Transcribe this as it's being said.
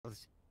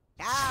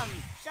Come,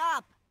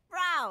 shop,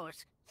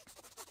 browse,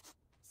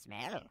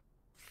 smell.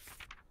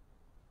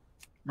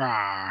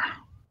 Rawr.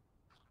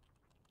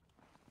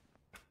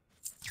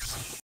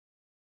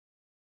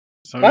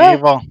 So Ah!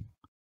 evil.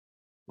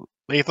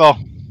 Lethal.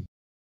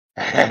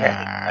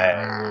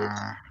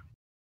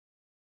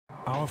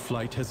 Our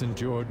flight has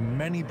endured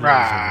many blows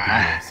over the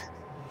Rawr. years.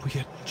 We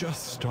had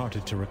just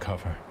started to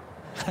recover.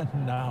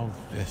 And now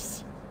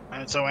this.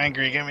 I'm so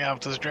angry, get me off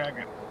this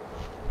dragon.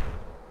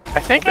 I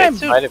think I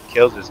might have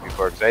killed this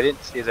before because I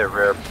didn't see the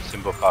rare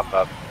symbol pop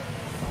up.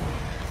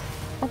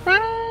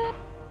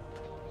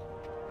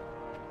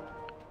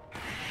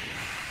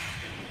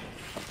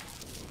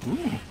 Ooh,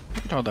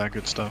 look at all that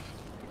good stuff.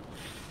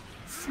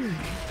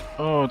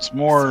 Oh, it's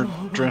more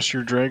Dress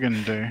Your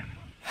Dragon Day.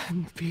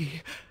 And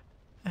be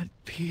at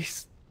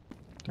peace.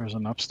 There's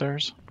an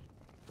upstairs?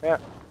 Yeah.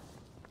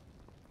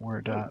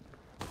 Where'd that?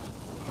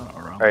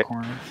 Around Right. the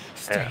corner.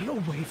 Stay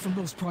away from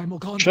those primal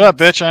constructs. Shut up,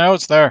 bitch, I know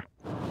it's there.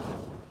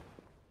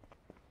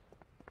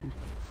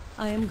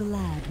 I am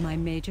glad my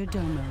major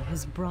domo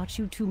has brought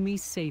you to me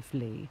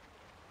safely.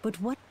 But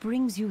what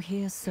brings you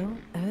here so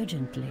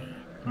urgently?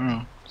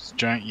 Oh, this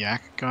giant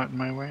yak got in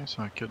my way,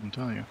 so I couldn't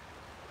tell you.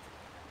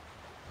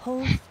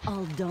 Hoth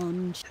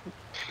Aldon,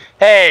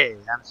 Hey,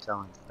 I'm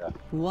selling stuff.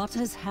 what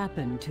has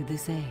happened to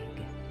this egg?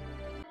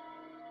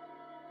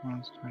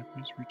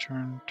 Please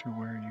return to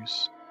where you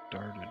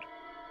started.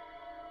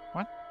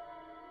 What?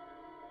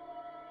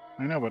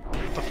 I know, but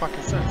what the fuck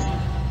is this?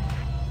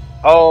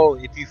 Oh,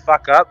 if you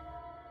fuck up,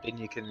 then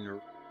you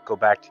can go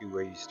back to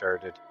where you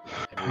started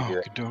and redo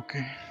it.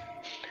 Okie-dokie.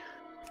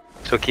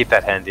 So keep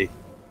that handy.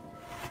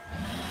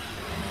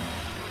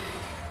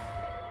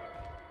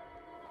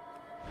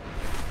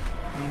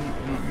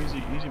 No,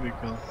 easy big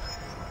fella.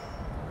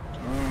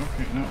 Oh,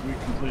 okay, no, we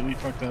completely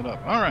fucked that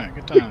up. Alright,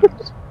 good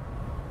times.